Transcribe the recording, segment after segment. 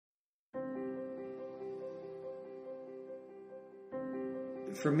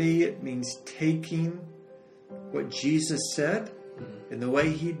for me, it means taking what Jesus said and the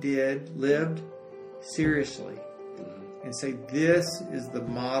way he lived seriously, and say, this is the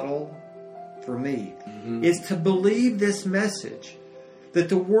model for me. Is to believe this message that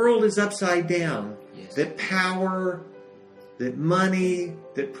the world is upside down, that power, that money,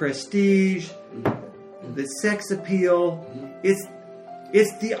 that prestige, that sex appeal, it's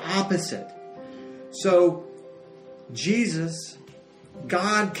the opposite. So Jesus,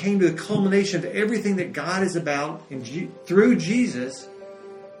 God came to the culmination of everything that God is about through Jesus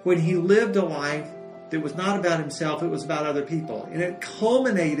when he lived a life that was not about himself, it was about other people. And it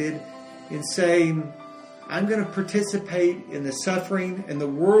culminated in saying, I'm going to participate in the suffering and the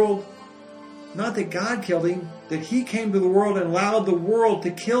world, not that God killed him, that he came to the world and allowed the world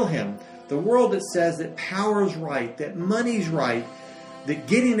to kill him. The world that says that power is right, that money's right, that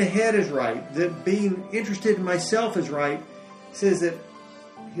getting ahead is right, that being interested in myself is right, says that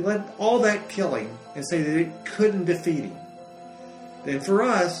he let all that kill him and say that it couldn't defeat him. And for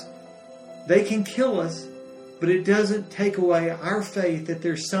us, they can kill us, but it doesn't take away our faith that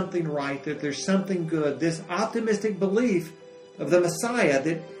there's something right, that there's something good, this optimistic belief of the Messiah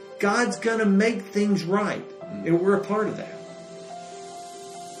that God's going to make things right, and we're a part of that.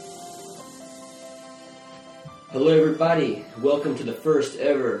 Hello everybody, welcome to the first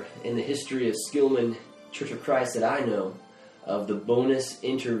ever in the history of Skillman Church of Christ that I know of the bonus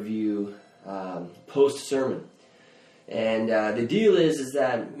interview post-sermon. And the deal is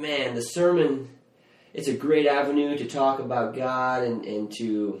that, man, the sermon, it's a great avenue to talk about God and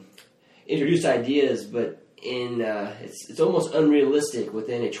to introduce ideas, but it's almost unrealistic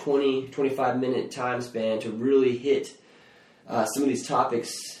within a 20-25 minute time span to really hit some of these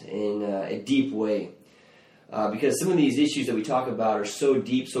topics in a deep way. Because some of these issues that we talk about are so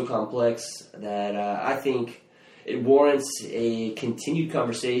deep, so complex, that I think it warrants a continued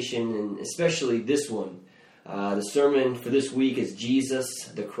conversation, and especially this one. The sermon for this week is Jesus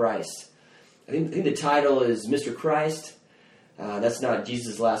the Christ. I think the title is Mr. Christ. That's not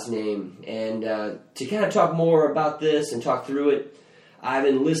Jesus' last name. And to kind of talk more about this and talk through it, I've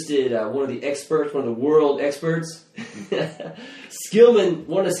enlisted one of the experts, one of the world experts, Skillman,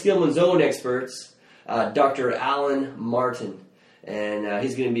 one of Skillman's own experts, Dr. Alan Martin. And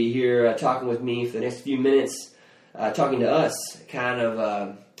he's going to be here talking with me for the next few minutes, talking to us, kind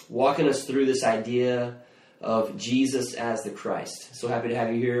of walking us through this idea of Jesus as the Christ. So happy to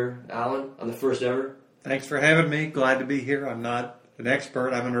have you here, Alan, on the first ever. Thanks for having me. Glad to be here. I'm not an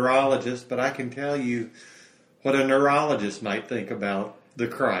expert. I'm a neurologist, but I can tell you what a neurologist might think about the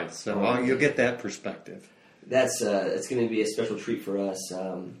Christ. So you'll get that perspective. That's going to be a special treat for us.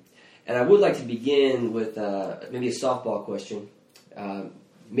 And I would like to begin with maybe a softball question.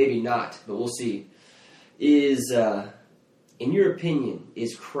 Maybe not, but we'll see. In your opinion,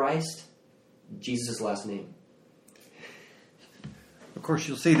 is Christ Jesus' last name? Of course,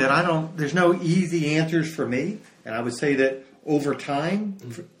 you'll see that there's no easy answers for me. And I would say that over time,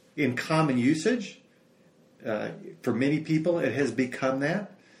 in common usage, for many people, it has become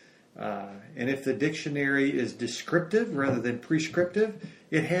that. And if the dictionary is descriptive rather than prescriptive,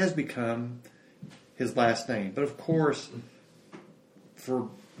 it has become his last name. But of course, for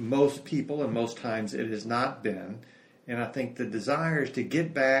most people and most times it has not been. And I think the desire is to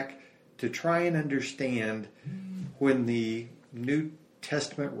get back to try and understand when the New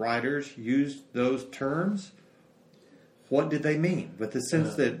Testament writers used those terms, what did they mean? With the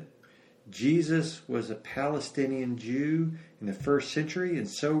sense that Jesus was a Palestinian Jew in the first century, and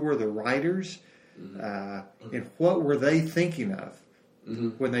so were the writers. And what were they thinking of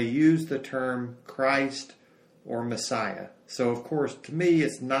when they used the term Christ or Messiah? So, of course, to me,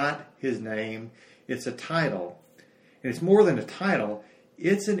 it's not his name. It's a title. And it's more than a title.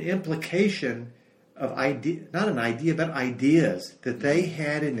 It's an implication of not an idea, but ideas that they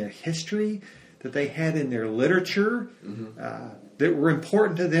had in their history, that they had in their literature, that were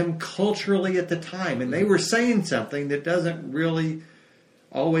important to them culturally at the time. And they were saying something that doesn't really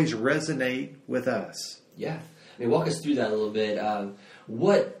always resonate with us. Yeah. I mean, walk us through that a little bit.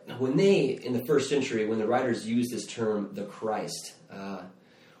 When they, in the first century, when the writers used this term, the Christ,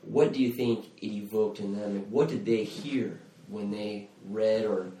 what do you think it evoked in them? And what did they hear when they read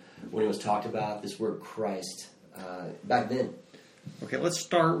or when it was talked about this word Christ back then? Okay, let's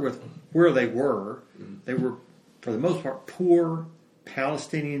start with where they were. They were, for the most part, poor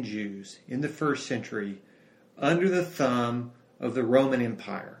Palestinian Jews in the first century under the thumb of the Roman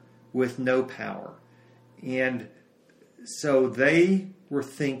Empire with no power. And so they were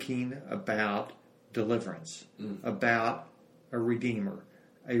thinking about deliverance, about a redeemer,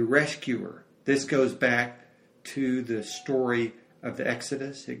 a rescuer. This goes back to the story of the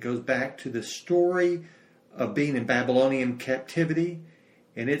Exodus. It goes back to the story of being in Babylonian captivity.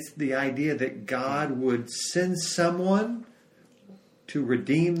 And it's the idea that God would send someone to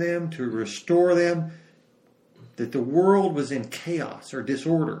redeem them, to restore them, that the world was in chaos or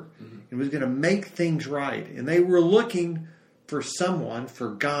disorder and was going to make things right. And they were looking for someone, for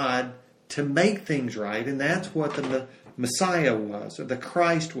God, to make things right. And that's what the Messiah was, or the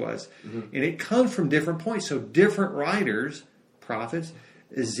Christ was. And it comes from different points. So different writers, prophets,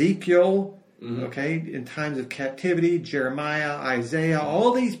 Ezekiel, okay, in times of captivity, Jeremiah, Isaiah,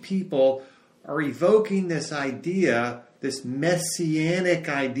 all these people are evoking this idea, this messianic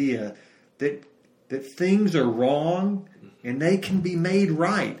idea that things are wrong and they can be made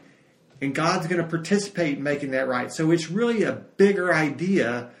right. And God's going to participate in making that right. So it's really a bigger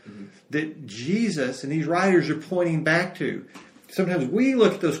idea that Jesus and these writers are pointing back to. Sometimes we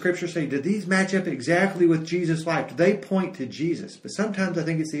look at those scriptures and say, did these match up exactly with Jesus' life? Do they point to Jesus? But sometimes I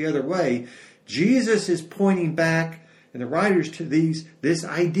think it's the other way. Jesus is pointing back, and the writers, to this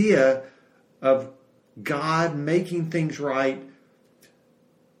idea of God making things right,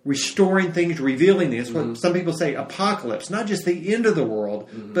 restoring things, revealing this. What some people say apocalypse, not just the end of the world,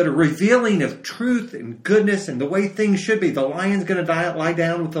 but a revealing of truth and goodness and the way things should be. The lion's going to lie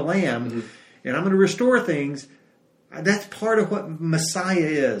down with the lamb, and I'm going to restore things. That's part of what Messiah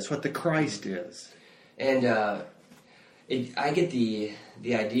is, what the Christ is. And I get the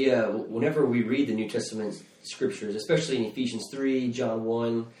idea whenever we read the New Testament scriptures, especially in Ephesians 3, John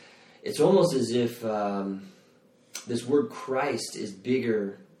 1, it's almost as if this word Christ is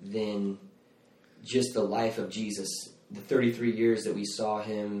bigger than just the life of Jesus, the 33 years that we saw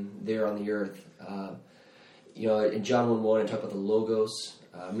him there on the earth. In John 1:1, I talk about the Logos.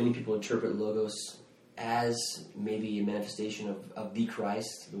 Many people interpret Logos as maybe a manifestation of the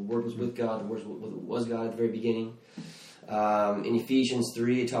Christ. The Word was with God. The Word was God at the very beginning. In Ephesians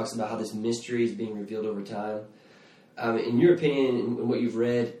 3, it talks about how this mystery is being revealed over time. In your opinion, in what you've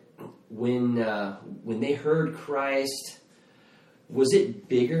read, when they heard Christ, was it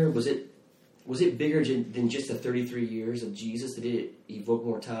bigger? Was it bigger than just the 33 years of Jesus? Did it evoke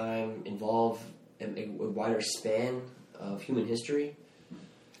more time, involve a wider span of human history?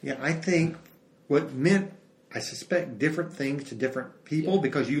 Yeah, I think what meant, I suspect, different things to different people,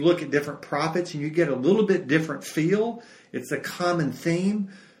 because you look at different prophets and you get a little bit different feel. It's a common theme.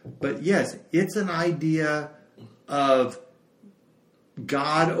 But yes, it's an idea of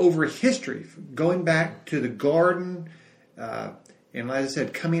God over history, going back to the garden, and as I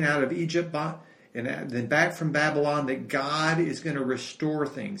said, coming out of Egypt, and then back from Babylon, that God is going to restore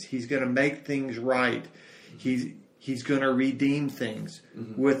things. He's going to make things right. He's going to redeem things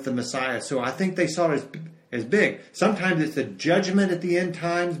with the Messiah. So I think they saw it as big. Sometimes it's a judgment at the end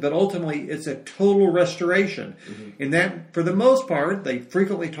times, but ultimately it's a total restoration. And that, for the most part, they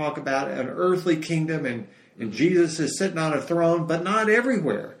frequently talk about an earthly kingdom, and Jesus is sitting on a throne, but not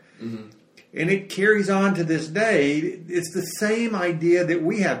everywhere. And it carries on to this day. It's the same idea that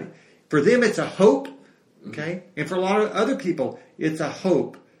we have. For them, it's a hope, okay? And for a lot of other people, it's a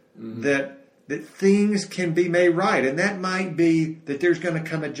hope that things can be made right. And that might be that there's going to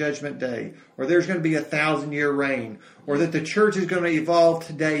come a judgment day, or there's going to be a 1,000-year reign, or that the church is going to evolve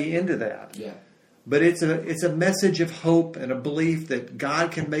today into that. Yeah. But it's a message of hope and a belief that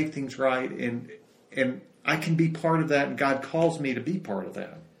God can make things right, and I can be part of that, and God calls me to be part of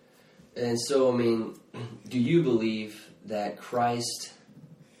that. And so, do you believe that Christ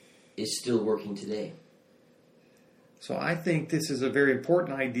is still working today? So I think this is a very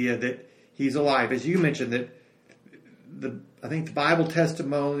important idea, that he's alive. As you mentioned, that I think the Bible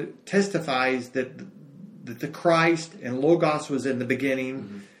testifies that the Christ and Logos was in the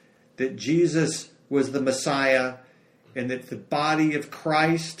beginning, that Jesus was the Messiah, and that the body of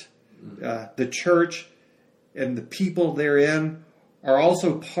Christ, the church, and the people therein are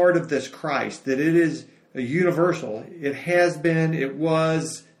also part of this Christ, that it is a universal. It has been, it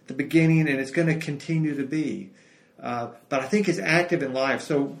was at the beginning, and it's going to continue to be. But I think it's active in life.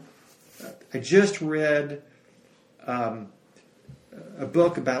 So I just read a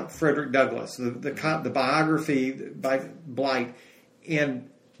book about Frederick Douglass, the biography by Blight, and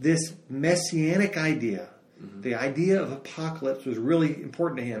this messianic idea, the idea of apocalypse, was really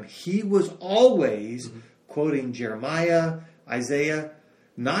important to him. He was always quoting Jeremiah, Isaiah,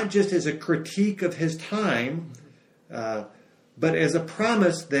 not just as a critique of his time, but as a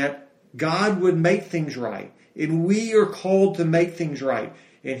promise that God would make things right. And we are called to make things right.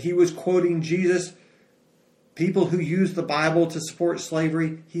 And he was quoting Jesus. People who use the Bible to support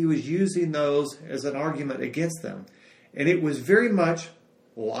slavery, he was using those as an argument against them. And it was very much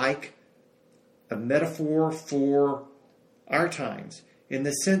like a metaphor for our times in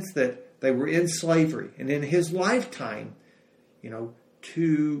the sense that they were in slavery. And in his lifetime, to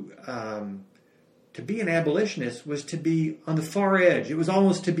be an abolitionist was to be on the far edge. It was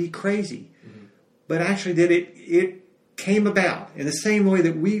almost to be crazy. Mm-hmm. But actually it came about in the same way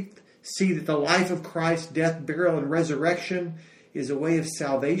that we see that the life of Christ, death, burial, and resurrection is a way of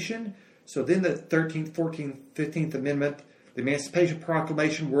salvation. So then the 13th, 14th, 15th Amendment, the Emancipation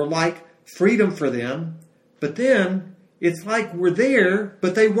Proclamation were like freedom for them. But then it's like we're there,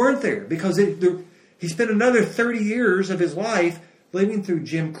 but they weren't there. Because he spent another 30 years of his life living through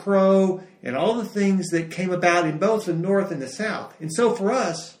Jim Crow and all the things that came about in both the North and the South. And so for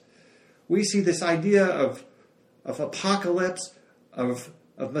us, we see this idea of apocalypse, of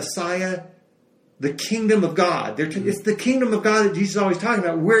Messiah, the kingdom of God. It's the kingdom of God that Jesus is always talking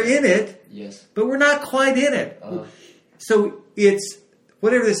about. We're in it, yes, but we're not quite in it. So it's,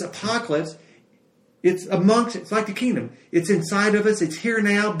 whatever this apocalypse, it's like the kingdom. It's inside of us, it's here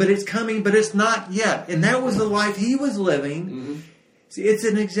now, but it's coming, but it's not yet. And that was the life he was living. Mm-hmm. It's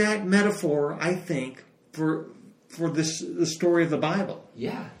an exact metaphor, I think, for the story of the Bible.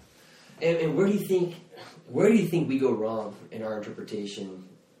 Yeah. And where do you think we go wrong in our interpretation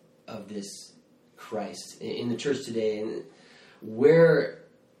of this Christ in the church today? And where,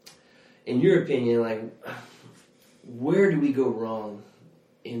 in your opinion, where do we go wrong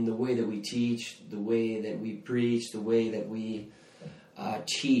in the way that we teach, the way that we preach, the way that we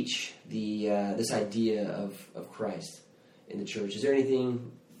teach this idea of Christ in the church? Is there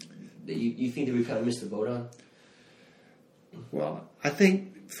anything that you think that we've kind of missed the boat on? Well, I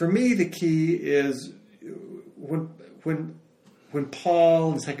think for me the key is when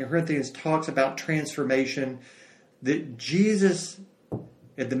Paul in 2 Corinthians talks about transformation, that Jesus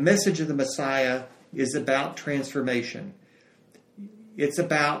and the message of the Messiah is about transformation. It's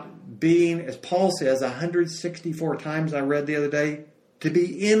about being, as Paul says 164 times I read the other day, to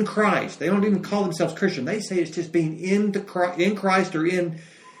be in Christ. They don't even call themselves Christian. They say it's just being in Christ or in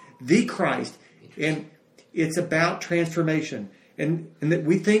the Christ. And it's about transformation. And that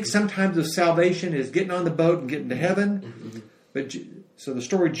we think sometimes of salvation is getting on the boat and getting to heaven. Mm-hmm. But so the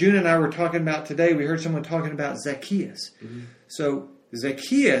story June and I were talking about today, we heard someone talking about Zacchaeus. Mm-hmm. So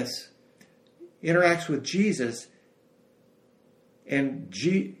Zacchaeus interacts with Jesus, and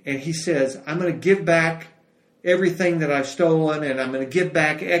he says, I'm going to give back everything that I've stolen, and I'm going to give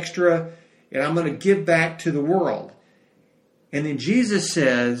back extra, and I'm going to give back to the world. And then Jesus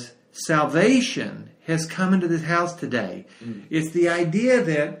says, salvation has come into this house today. Mm. It's the idea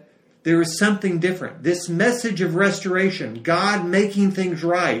that there is something different. This message of restoration, God making things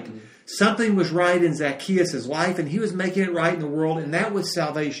right. Mm. Something was right in Zacchaeus' life, and he was making it right in the world, and that was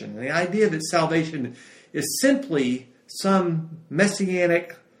salvation. And the idea that salvation is simply some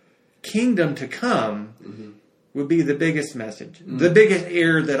messianic kingdom to come would be the biggest message, the biggest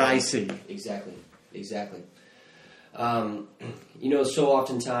error that I see. Exactly. So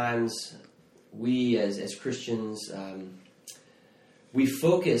oftentimes we as Christians, we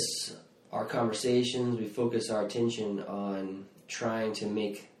focus our conversations, we focus our attention on trying to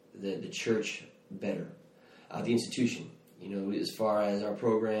make the church better, the institution. As far as our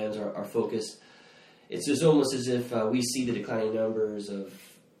programs, our focus, it's just almost as if we see the declining numbers of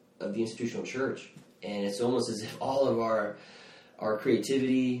the institutional church, and it's almost as if all of our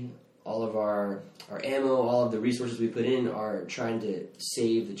creativity, all of our ammo, all of the resources we put in are trying to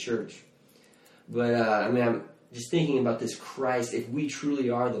save the church. But I'm just thinking about this Christ. If we truly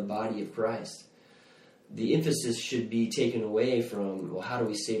are the body of Christ, the emphasis should be taken away from, well, how do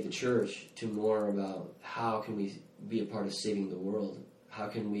we save the church, to more about how can we be a part of saving the world? How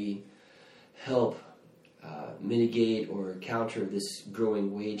can we help mitigate or counter this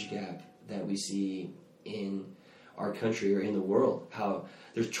growing wage gap that we see in our country or in the world? How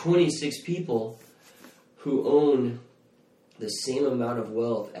there's 26 people who own the same amount of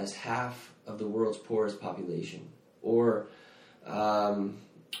wealth as half of the world's poorest population, or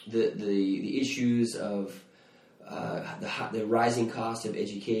the issues of the rising cost of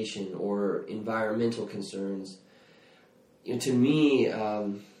education or environmental concerns. To me,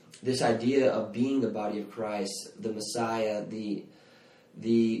 this idea of being the body of Christ, the Messiah, the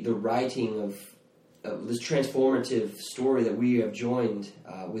writing of this transformative story that we have joined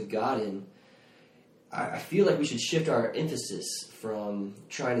with God in, I feel like we should shift our emphasis from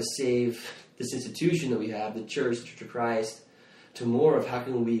trying to save this institution that we have, the Church of Christ, to more of how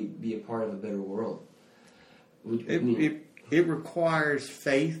can we be a part of a better world. It requires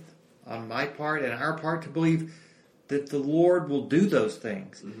faith on my part and our part to believe that the Lord will do those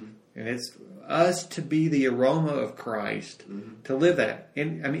things. Mm-hmm. And it's us to be the aroma of Christ, to live that.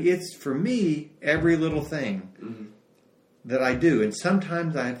 And it's, for me, every little thing. Mm-hmm. that I do. And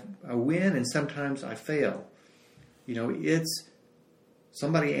sometimes I win and sometimes I fail. It's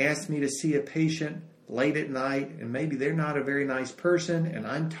somebody asks me to see a patient late at night and maybe they're not a very nice person and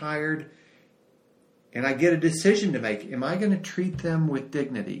I'm tired and I get a decision to make. Am I going to treat them with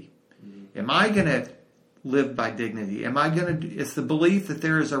dignity? Am I going to live by dignity? It's the belief that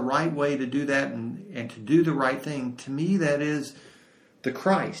there is a right way to do that and to do the right thing. To me, that is the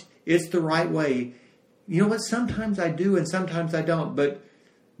Christ. It's the right way. You know what? Sometimes I do and sometimes I don't. But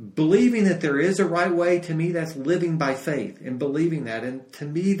believing that there is a right way, to me, that's living by faith and believing that. And to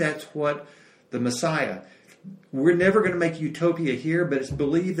me, that's what the Messiah. We're never going to make utopia here, but it's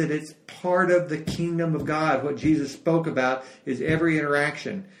believe that it's part of the kingdom of God. What Jesus spoke about is every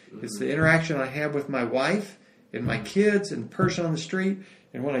interaction. It's the interaction I have with my wife and my kids and the person on the street.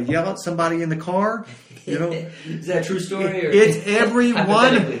 And when I yell at somebody in the car, Is that a true story? It's every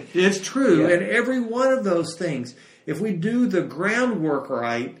one. It's true. Yeah. And every one of those things, if we do the groundwork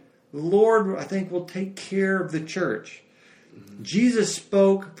right, the Lord, I think, will take care of the church. Jesus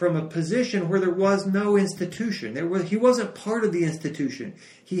spoke from a position where there was no institution. He wasn't part of the institution.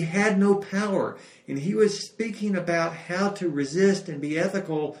 He had no power. And he was speaking about how to resist and be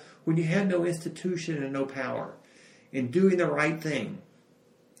ethical when you had no institution and no power. And doing the right thing.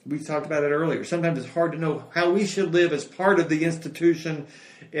 We talked about it earlier. Sometimes it's hard to know how we should live as part of the institution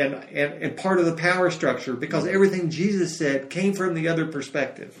and part of the power structure because everything Jesus said came from the other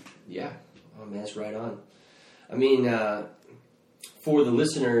perspective. Yeah. Oh, man, that's right on. I mean, for the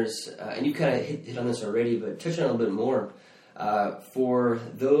listeners, and you kind of hit on this already, but touch on it a little bit more. For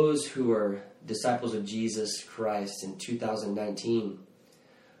those who are disciples of Jesus Christ in 2019,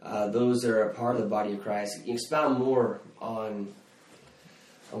 those that are a part of the body of Christ, can you expound more on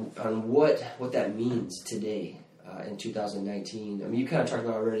what that means today in 2019? I mean, you kind of talked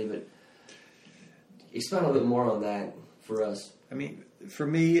about it already, but expound a little bit more on that for us. I mean, for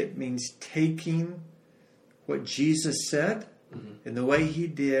me, it means taking what Jesus said and the way he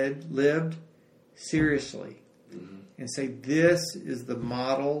lived seriously. And say, this is the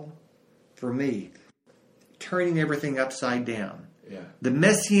model for me. Turning everything upside down. Yeah. The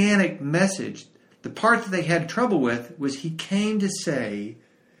messianic message, the part that they had trouble with was he came to say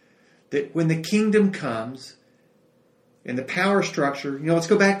that when the kingdom comes and the power structure, let's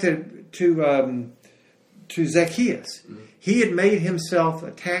go back to Zacchaeus. He had made himself a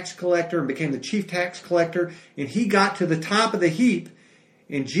tax collector and became the chief tax collector, and he got to the top of the heap,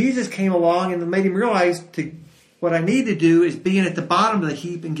 and Jesus came along and made him realize what I need to do is being at the bottom of the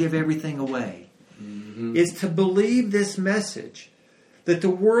heap and give everything away. It's to believe this message that the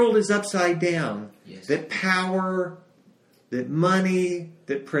world is upside down, yes. That power, that money,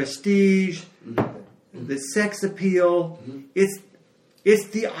 that prestige, that sex appeal, it's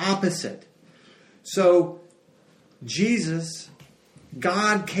the opposite. So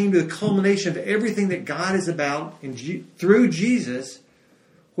God came to the culmination of everything that God is about through Jesus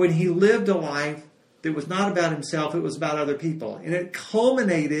when he lived a life that was not about himself, it was about other people. And it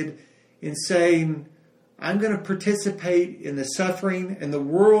culminated in saying, I'm going to participate in the suffering and the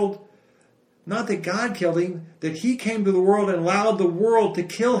world, not that God killed him, that he came to the world and allowed the world to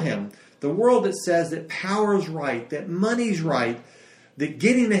kill him. The world that says that power is right, that money's right, that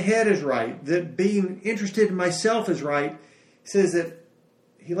getting ahead is right, that being interested in myself is right, says that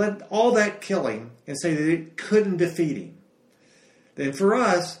he let all that kill him and say that it couldn't defeat him. Then for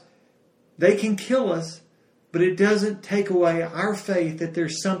us, they can kill us, but it doesn't take away our faith that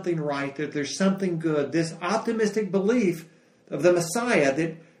there's something right, that there's something good. This optimistic belief of the Messiah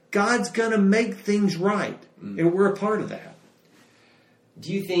that God's going to make things right, and we're a part of that.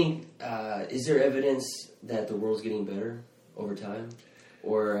 Do you think, is there evidence that the world's getting better over time?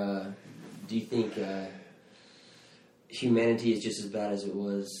 Or do you think humanity is just as bad as it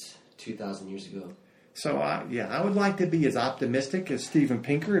was 2,000 years ago? So, I would like to be as optimistic as Steven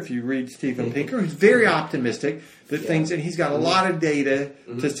Pinker. If you read Steven Pinker, he's very optimistic that things, and he's got a lot of data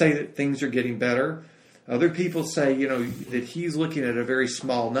to say that things are getting better. Other people say, that he's looking at a very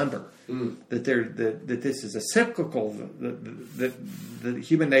small number, that this is a cyclical, that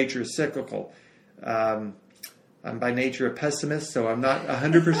human nature is cyclical. I'm by nature a pessimist, so I'm not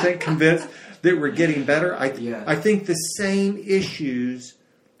 100% convinced that we're getting better. I think the same issues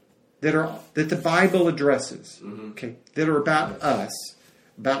that the Bible addresses, that are about us,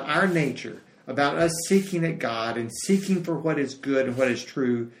 about our nature, about us seeking at God and seeking for what is good and what is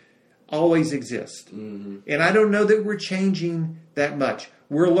true, always exist. And I don't know that we're changing that much.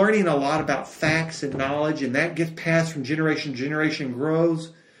 We're learning a lot about facts and knowledge, and that gets passed from generation to generation,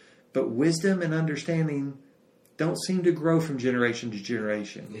 grows. But wisdom and understanding don't seem to grow from generation to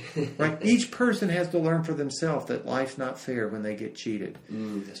generation. Right? Each person has to learn for themselves that life's not fair when they get cheated.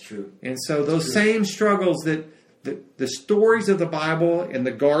 That's true. And so those same struggles that the stories of the Bible in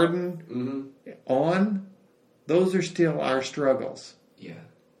the garden those are still our struggles. Yeah.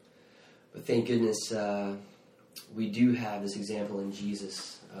 But thank goodness we do have this example in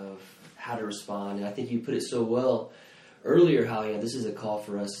Jesus of how to respond. And I think you put it so well earlier, how this is a call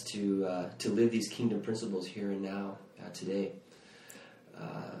for us to live these kingdom principles here and now, today.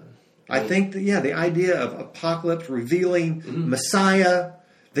 I think that, the idea of apocalypse, revealing Messiah,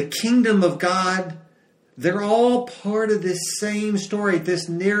 the kingdom of God, they're all part of this same story, this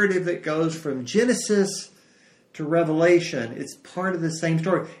narrative that goes from Genesis to Revelation. It's part of the same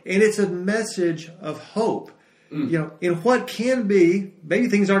story. And it's a message of hope. In what can be, maybe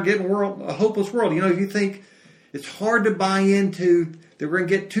things aren't getting a hopeless world. You think it's hard to buy into that we're going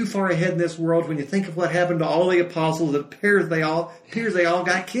to get too far ahead in this world when you think of what happened to all the apostles. It appears they all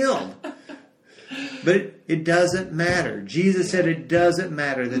got killed. But it doesn't matter. Jesus said it doesn't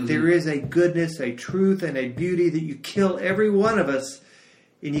matter, that there is a goodness, a truth, and a beauty that you kill every one of us,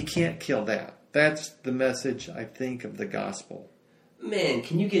 and you can't kill that. That's the message, I think, of the gospel. Man,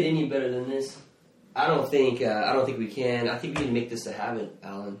 can you get any better than this? I don't think we can. I think we need to make this a habit,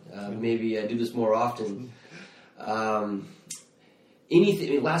 Alan. Maybe do this more often.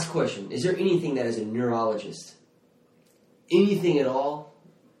 Anything? Last question: is there anything that, as a neurologist, anything at all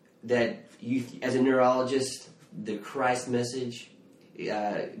that you, as a neurologist, the Christ message,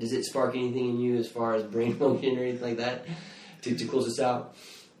 does it spark anything in you as far as brain function or anything like that? To close this out.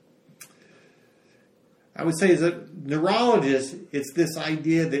 I would say, as a neurologist, it's this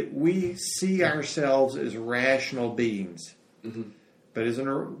idea that we see ourselves as rational beings. But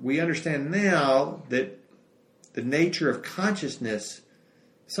we understand now that the nature of consciousness,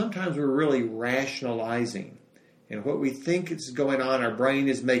 sometimes we're really rationalizing. And what we think is going on, our brain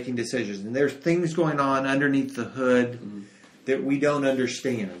is making decisions. And there's things going on underneath the hood that we don't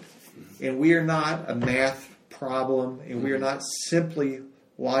understand. And we are not a math problem, and we are not simply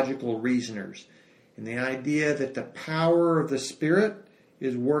logical reasoners. And the idea that the power of the Spirit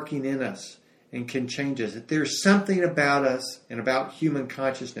is working in us and can change us. That there's something about us and about human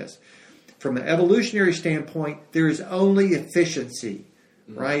consciousness. From an evolutionary standpoint, there is only efficiency,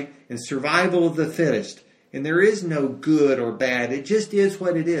 right? And survival of the fittest. And there is no good or bad. It just is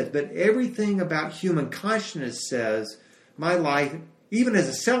what it is. But everything about human consciousness says, my life, even as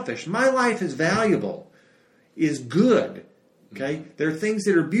a selfish, my life is valuable, is good. Okay? There are things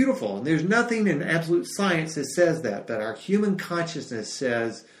that are beautiful, and there's nothing in absolute science that says that, but our human consciousness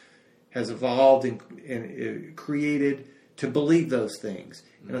has evolved and created to believe those things.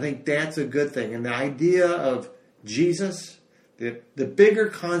 And I think that's a good thing. And the idea of Jesus, the bigger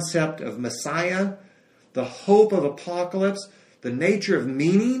concept of Messiah, the hope of apocalypse, the nature of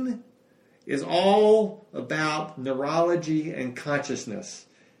meaning, is all about neurology and consciousness.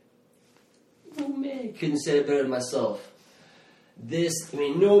 Oh man, couldn't say it better than myself.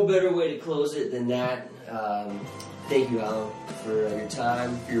 No better way to close it than that. Thank you, Alan, for your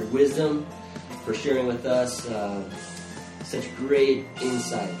time, for your wisdom, for sharing with us such great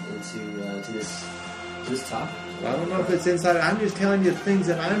insight into this topic. Well, I don't know if it's insight. I'm just telling you things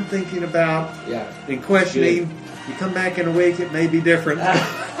that I'm thinking about and questioning. Good. You come back in a week, it may be different. Well,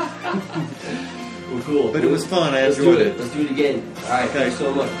 cool. But it was fun. I enjoyed it. Let's do it again. All right. Okay. Thanks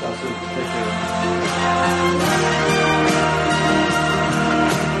so much. Talk soon. Take care.